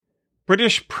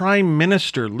British Prime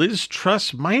Minister Liz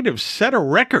Truss might have set a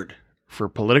record for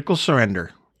political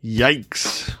surrender.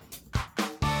 Yikes.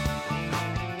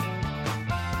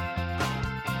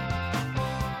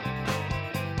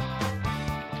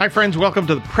 Hi, friends. Welcome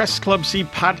to the Press Club C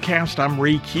podcast. I'm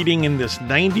Ray Keating. In this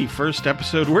 91st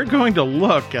episode, we're going to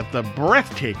look at the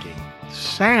breathtaking,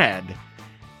 sad,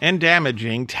 and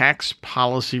damaging tax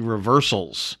policy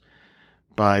reversals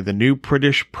by the new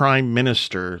British Prime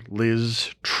Minister,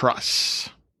 Liz Truss.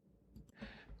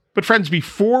 But friends,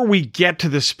 before we get to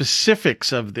the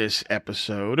specifics of this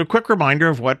episode, a quick reminder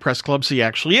of what Press Club C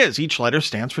actually is. Each letter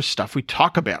stands for stuff we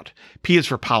talk about. P is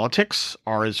for politics,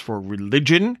 R is for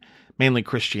religion, mainly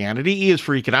Christianity, E is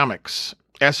for economics,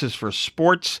 S is for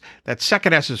sports, that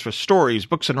second S is for stories,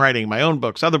 books and writing, my own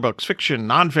books, other books, fiction,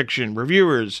 nonfiction,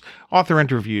 reviewers, author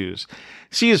interviews.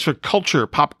 C is for culture,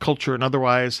 pop culture and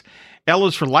otherwise. L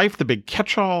is for life, the big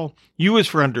catch-all. U is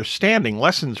for understanding,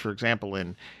 lessons, for example,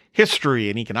 in history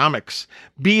and economics.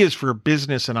 B is for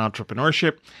business and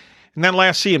entrepreneurship. And then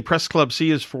last C in Press Club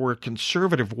C is for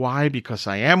conservative. Why? Because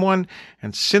I am one.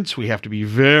 And since we have to be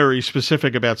very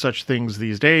specific about such things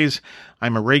these days,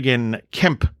 I'm a Reagan,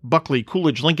 Kemp, Buckley,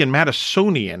 Coolidge, Lincoln,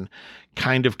 Madisonian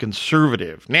kind of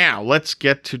conservative. Now, let's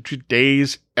get to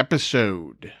today's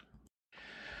episode.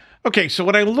 Okay, so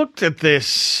when I looked at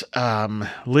this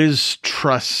Liz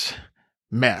Truss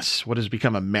mess, what has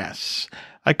become a mess,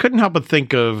 I couldn't help but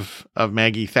think of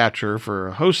Maggie Thatcher for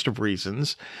a host of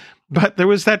reasons. But there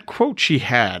was that quote she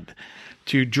had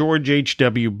to George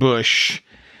H.W. Bush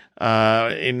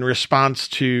in response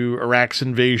to Iraq's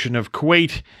invasion of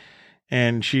Kuwait.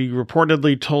 And she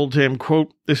reportedly told him,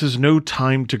 quote, "This is no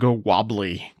time to go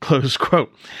wobbly," close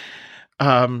quote.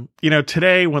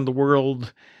 Today when the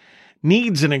world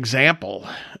needs an example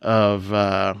of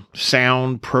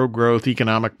sound pro-growth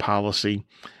economic policy,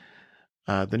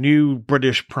 the new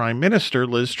British Prime Minister,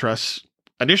 Liz Truss,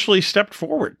 initially stepped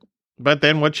forward. But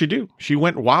then what'd she do? She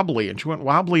went wobbly, and she went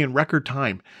wobbly in record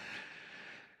time.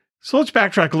 So let's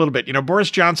backtrack a little bit. Boris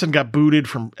Johnson got booted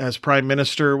as prime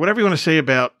minister. Whatever you want to say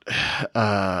about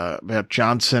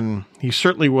Johnson, he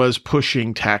certainly was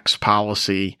pushing tax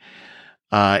policy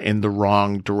in the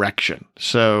wrong direction.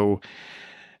 So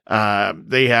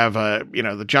they have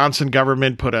the Johnson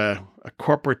government put a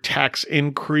corporate tax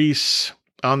increase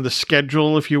on the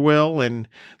schedule, if you will, in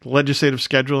the legislative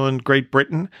schedule in Great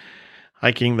Britain,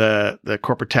 hiking the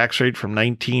corporate tax rate from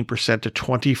 19% to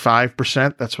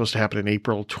 25%. That's supposed to happen in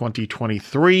April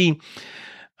 2023.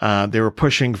 They were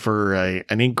pushing for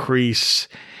an increase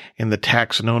in the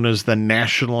tax known as the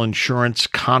National Insurance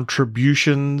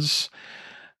Contributions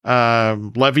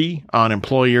levy on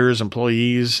employers,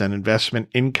 employees, and investment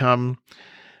income.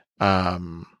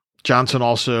 Johnson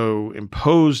also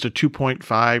imposed a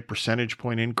 2.5 percentage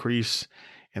point increase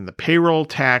in the payroll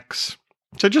tax.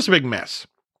 So just a big mess.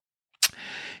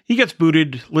 He gets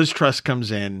booted. Liz Truss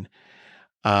comes in,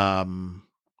 and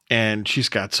she's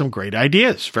got some great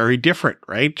ideas. Very different,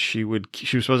 right? She was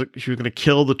going to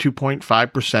kill the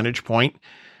 2.5 percentage point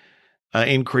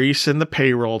increase in the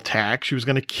payroll tax. She was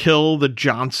going to kill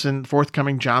the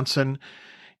forthcoming Johnson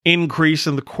increase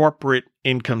in the corporate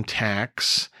income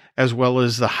tax, as well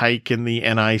as the hike in the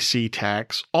NIC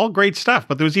tax. All great stuff,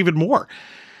 but there was even more.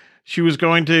 She was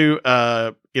going to,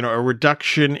 she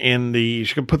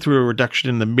could put through a reduction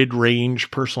in the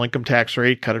mid-range personal income tax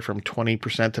rate, cut it from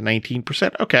 20% to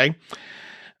 19%. Okay.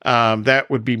 That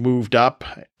would be moved up.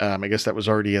 I guess that was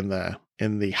already in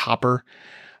the hopper.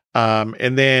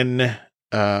 And then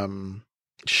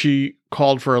she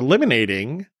called for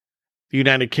eliminating the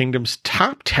United Kingdom's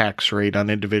top tax rate on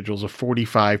individuals of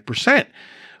 45%,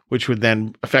 which would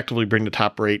then effectively bring the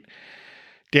top rate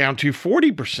down to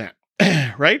 40%.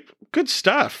 Right? Good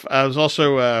stuff. There's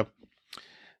also a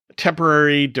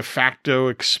temporary de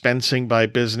facto expensing by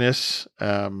business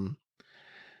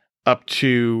up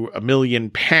to £1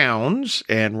 million.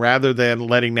 And rather than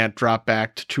letting that drop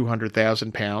back to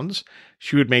 £200,000,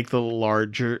 she would make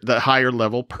the higher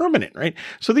level permanent, right?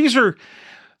 So these are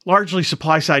largely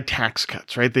supply side tax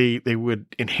cuts, right? They would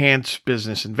enhance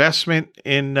business investment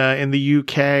in the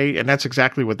UK, and that's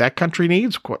exactly what that country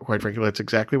needs. Quite frankly, that's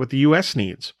exactly what the US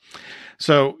needs.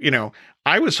 So,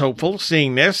 I was hopeful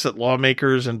seeing this, that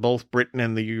lawmakers in both Britain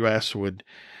and the US would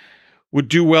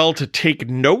do well to take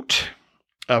note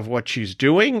of what she's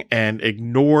doing and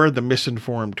ignore the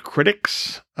misinformed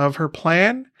critics of her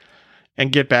plan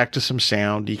and get back to some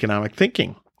sound economic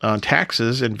thinking on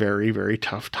taxes in very, very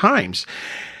tough times.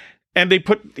 And they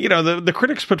put, the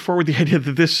critics put forward the idea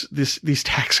that these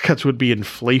tax cuts would be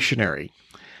inflationary,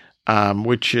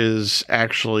 which is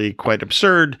actually quite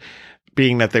absurd,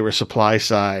 being that they were supply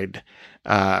side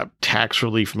tax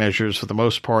relief measures, for the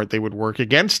most part, they would work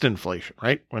against inflation,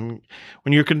 right? When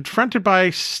you're confronted by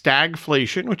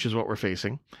stagflation, which is what we're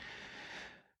facing,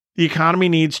 the economy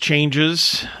needs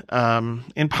changes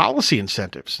in policy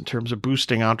incentives in terms of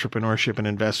boosting entrepreneurship and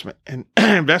investment. And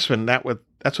investment,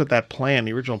 that's what that plan,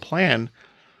 the original plan,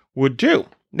 would do.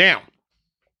 Now,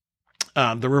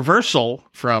 the reversal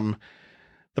from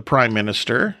the prime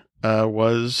minister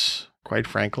was, quite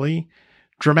frankly,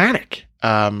 dramatic.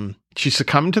 She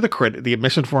succumbed to the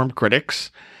misinformed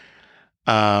critics,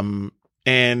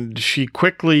 and she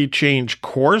quickly changed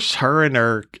course, her and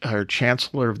her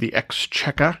Chancellor of the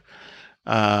Exchequer.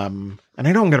 And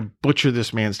I know I'm going to butcher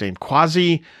this man's name,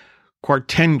 Kwasi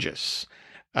Kwartengis.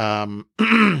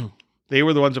 They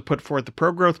were the ones that put forth the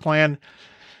pro-growth plan.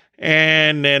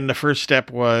 And then the first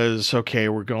step was, okay,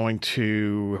 we're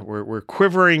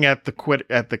quivering at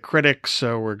the critics,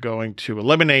 so we're going to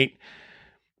eliminate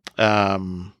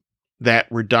that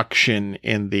reduction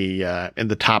in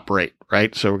the top rate,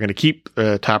 right? So we're going to keep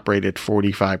the top rate at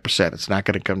 45%. It's not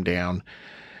going to come down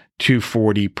to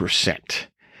 40%.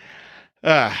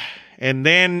 And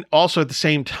then also at the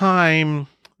same time,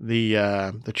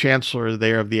 the chancellor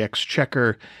there of the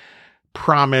Exchequer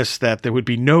promised that there would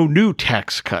be no new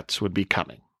tax cuts would be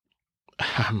coming.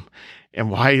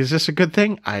 And why is this a good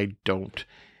thing? I don't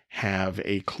have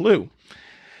a clue.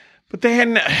 But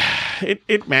then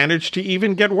it managed to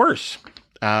even get worse.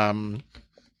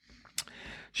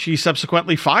 She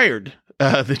subsequently fired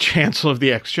the Chancellor of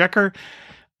the Exchequer.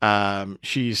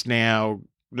 She's now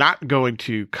not going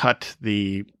to cut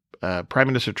the Prime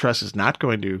Minister Truss is not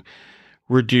going to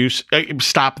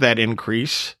stop that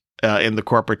increase in the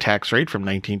corporate tax rate from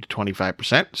 19 to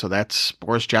 25%. So that's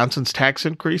Boris Johnson's tax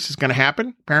increase is going to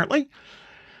happen, apparently.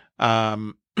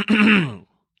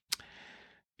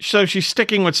 So she's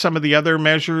sticking with some of the other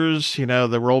measures, the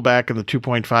rollback of the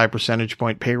 2.5 percentage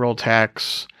point payroll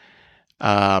tax,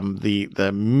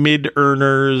 the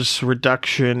mid-earners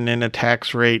reduction in a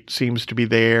tax rate seems to be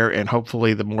there, and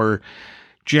hopefully the more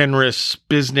generous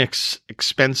business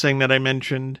expensing that I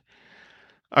mentioned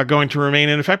are going to remain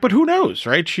in effect. But who knows,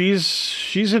 right?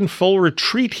 She's in full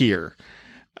retreat here.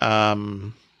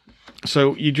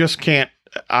 So you just can't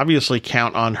obviously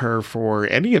count on her for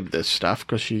any of this stuff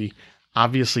because she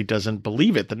obviously doesn't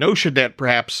believe it. The notion that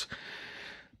perhaps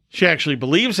she actually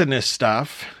believes in this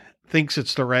stuff, thinks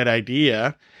it's the right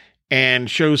idea, and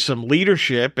shows some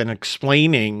leadership in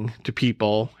explaining to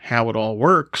people how it all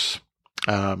works,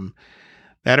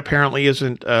 that apparently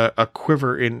isn't a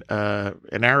quiver in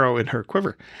an arrow in her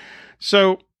quiver.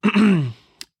 So,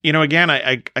 again,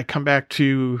 I come back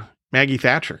to Maggie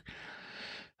Thatcher.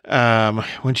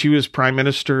 When she was Prime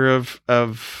Minister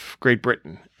of Great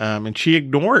Britain, and she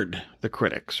ignored the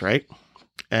critics, right?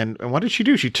 And what did she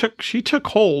do? She took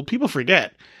hold. People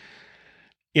forget,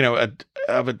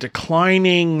 of a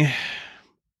declining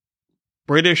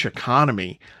British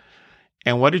economy.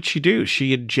 And what did she do?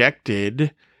 She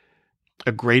injected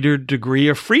a greater degree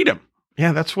of freedom.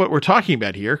 Yeah, that's what we're talking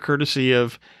about here, courtesy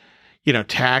of,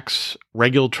 tax,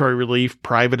 regulatory relief,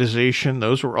 privatization.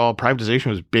 Privatization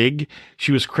was big.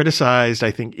 She was criticized,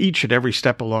 I think, each and every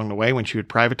step along the way when she would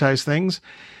privatize things.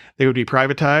 They would be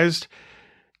privatized.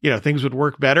 Things would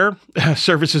work better.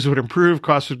 Services would improve.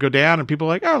 Costs would go down. And people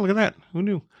were like, oh, look at that. Who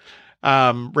knew?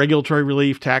 Regulatory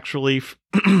relief, tax relief.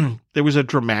 There was a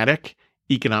dramatic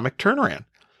economic turnaround.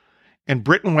 And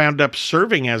Britain wound up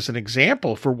serving as an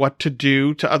example for what to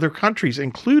do to other countries,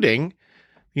 including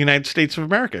the United States of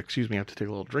America. Excuse me, I have to take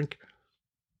a little drink.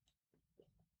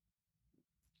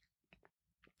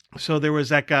 So there was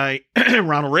that guy,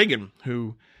 Ronald Reagan,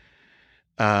 who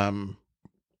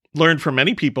learned from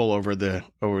many people over the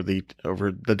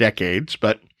decades,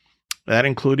 but that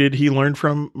included he learned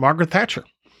from Margaret Thatcher.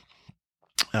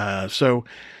 So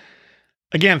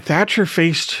again, Thatcher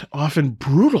faced often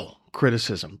brutal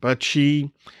criticism, but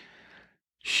she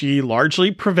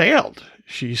largely prevailed.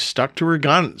 She stuck to her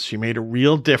guns. She made a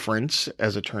real difference,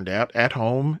 as it turned out, at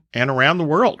home and around the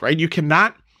world, right? You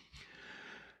cannot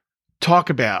talk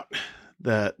about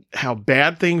how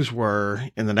bad things were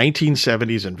in the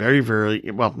 1970s and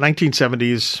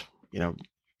 1970s, in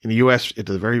the U.S.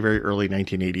 into the very, very early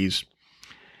 1980s,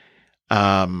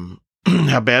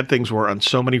 how bad things were on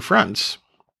so many fronts,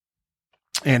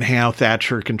 and how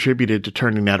Thatcher contributed to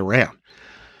turning that around.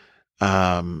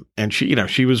 And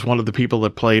she was one of the people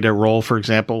that played a role, for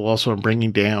example, also in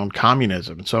bringing down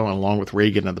communism and so on, along with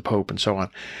Reagan and the Pope and so on.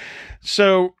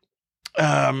 So,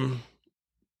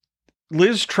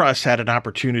 Liz Truss had an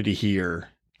opportunity here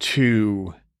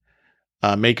to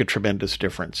make a tremendous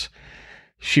difference.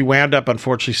 She wound up,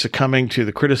 unfortunately, succumbing to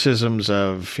the criticisms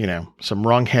of, some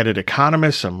wrong-headed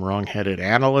economists, some wrong-headed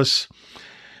analysts,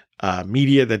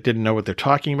 media that didn't know what they're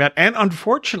talking about, and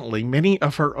unfortunately, many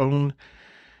of her own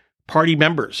party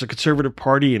members, the Conservative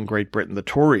Party in Great Britain, the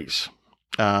Tories.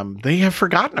 They have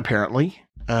forgotten, apparently,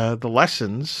 the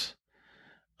lessons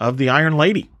of the Iron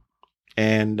Lady.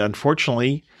 And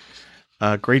unfortunately,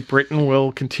 Great Britain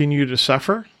will continue to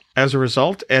suffer as a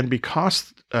result. And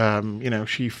because,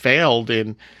 she failed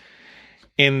in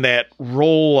that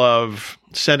role of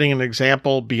setting an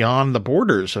example beyond the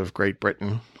borders of Great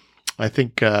Britain, I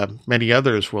think many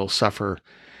others will suffer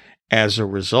as a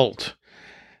result.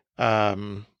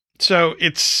 So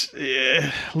it's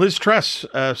Liz Truss,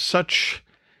 such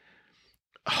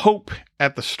hope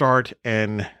at the start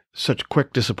and such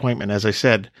quick disappointment. As I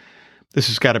said, this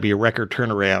has got to be a record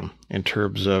turnaround in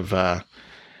terms of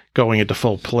going into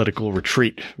full political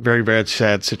retreat. Very, very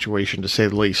sad situation, to say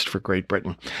the least, for Great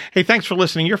Britain. Hey, thanks for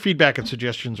listening. Your feedback and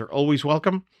suggestions are always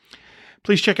welcome.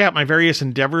 Please check out my various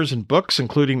endeavors and books,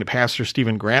 including the Pastor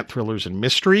Stephen Grant Thrillers and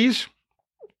Mysteries,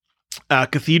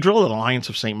 Cathedral, an Alliance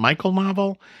of St. Michael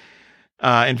novel,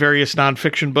 and various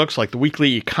nonfiction books like The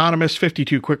Weekly Economist,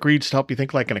 52 Quick Reads to Help You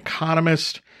Think Like an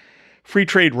Economist, Free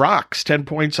Trade Rocks, 10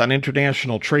 Points on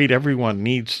International Trade Everyone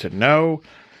Needs to Know,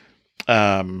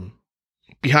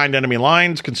 Behind Enemy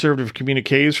Lines, Conservative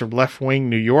Communiques from Left Wing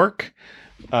New York.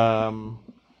 And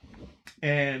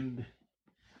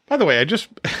by the way, I just...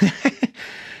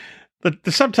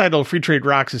 the subtitle of Free Trade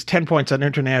Rocks is 10 Points on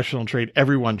International Trade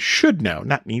Everyone Should Know,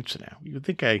 not needs to know. You would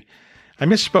think I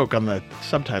misspoke on the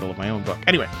subtitle of my own book.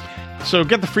 Anyway, so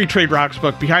get the Free Trade Rocks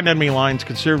book, Behind Enemy Lines,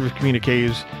 Conservative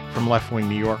Communiques from Left Wing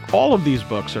New York. All of these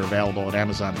books are available at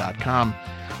Amazon.com.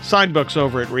 Signed books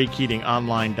over at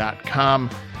RayKeatingOnline.com.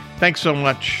 Thanks so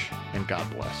much, and God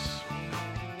bless.